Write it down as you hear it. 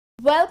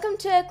Welcome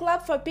to a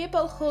club for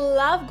people who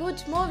love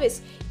good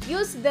movies.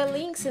 Use the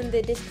links in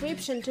the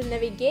description to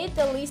navigate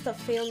the list of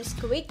films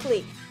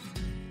quickly.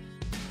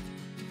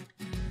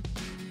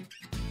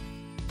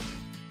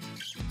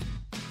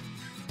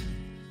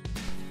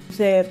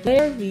 The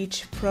Blair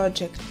Witch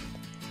Project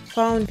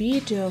found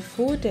video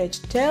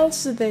footage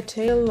tells the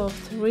tale of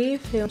three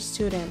film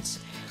students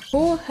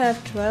who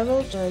have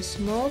traveled to a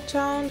small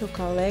town to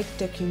collect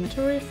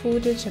documentary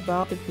footage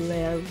about the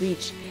Blair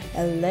Witch,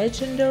 a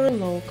legendary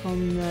local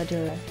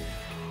murderer.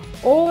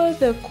 Over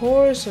the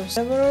course of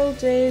several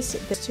days,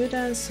 the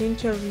students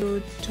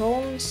interviewed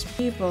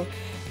townspeople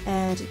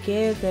and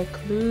gave the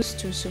clues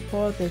to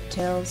support the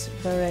tale's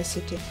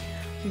veracity.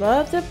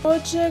 But the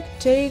project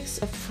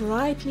takes a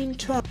frightening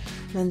turn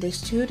when the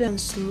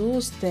students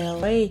lose their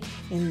way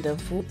in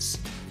the woods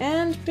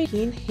and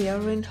begin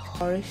hearing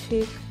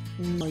horrific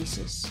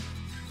noises.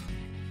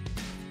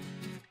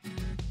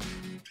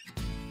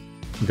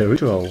 The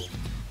ritual.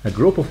 A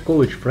group of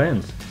college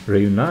friends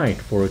reunite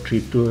for a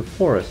trip to the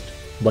forest,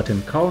 but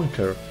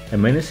encounter a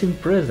menacing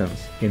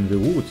presence in the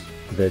woods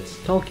that's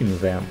stalking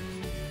them.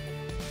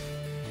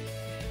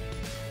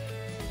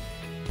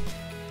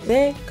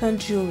 The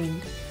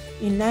Conjuring.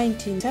 In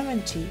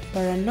 1970,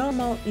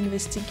 paranormal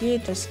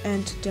investigators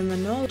and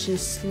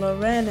demonologists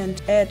Lauren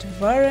and Ed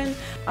Warren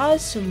are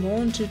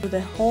summoned to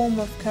the home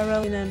of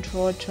Carolyn and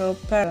Roger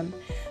Perron.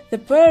 The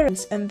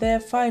parents and their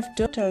 5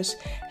 daughters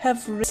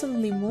have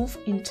recently moved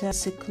into a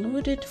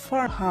secluded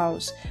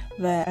farmhouse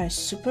where a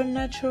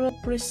supernatural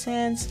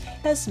presence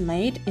has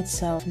made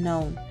itself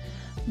known.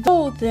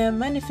 Though the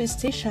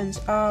manifestations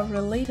are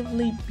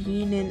relatively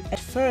benign at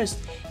first,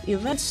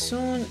 events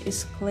soon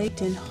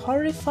escalate in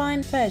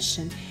horrifying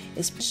fashion,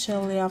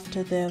 especially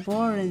after the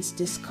Warrens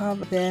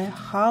discover their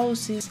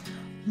house's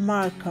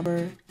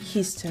macabre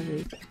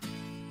history.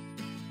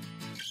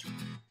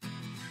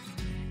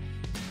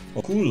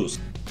 Oculus,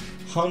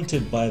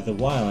 haunted by the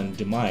violent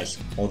demise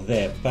of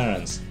their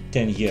parents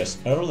 10 years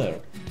earlier,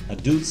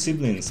 adult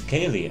siblings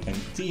Kaylee and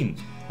Tim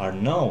are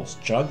now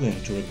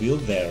struggling to rebuild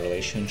their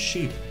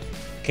relationship.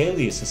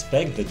 Kaylee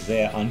suspects that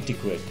their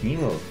antiquated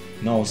mirror,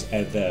 known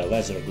as the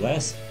laser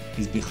glass,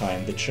 is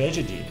behind the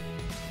tragedy.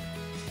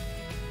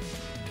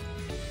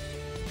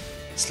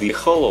 Sleepy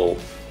Hollow.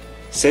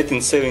 Set in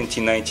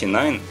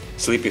 1799,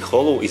 Sleepy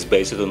Hollow is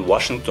based on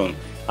Washington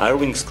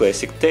Irving's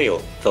classic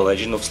tale, The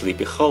Legend of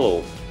Sleepy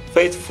Hollow.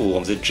 Faithful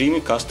of the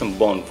dreamy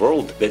custom-bound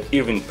world that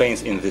Irving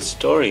paints in this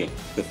story,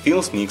 the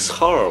film mixes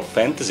horror,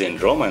 fantasy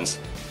and romance,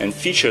 and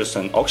features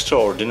an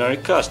extraordinary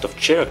cast of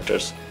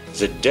characters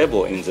that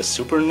dabble in the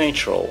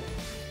supernatural.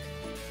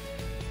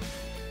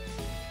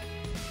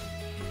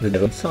 The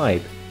Devil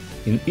Inside.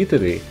 In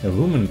Italy, a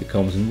woman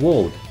becomes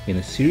involved in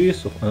a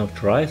series of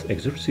unauthorized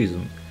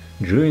exorcisms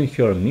during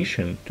her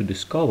mission to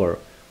discover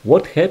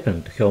what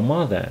happened to her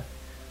mother,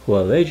 who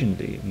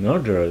allegedly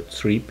murdered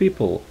 3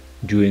 people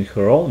during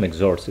her own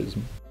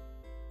exorcism.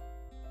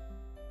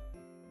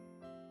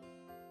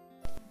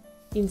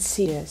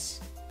 Insidious.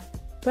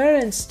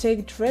 Parents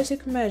take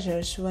drastic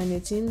measures when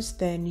it seems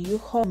their new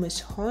home is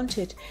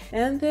haunted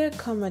and their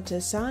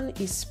comatose son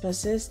is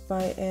possessed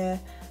by a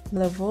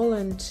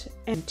malevolent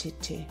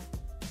entity.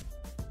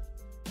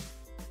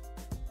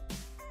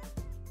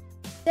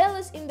 Tell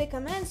us in the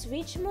comments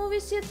which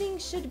movies you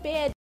think should be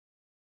added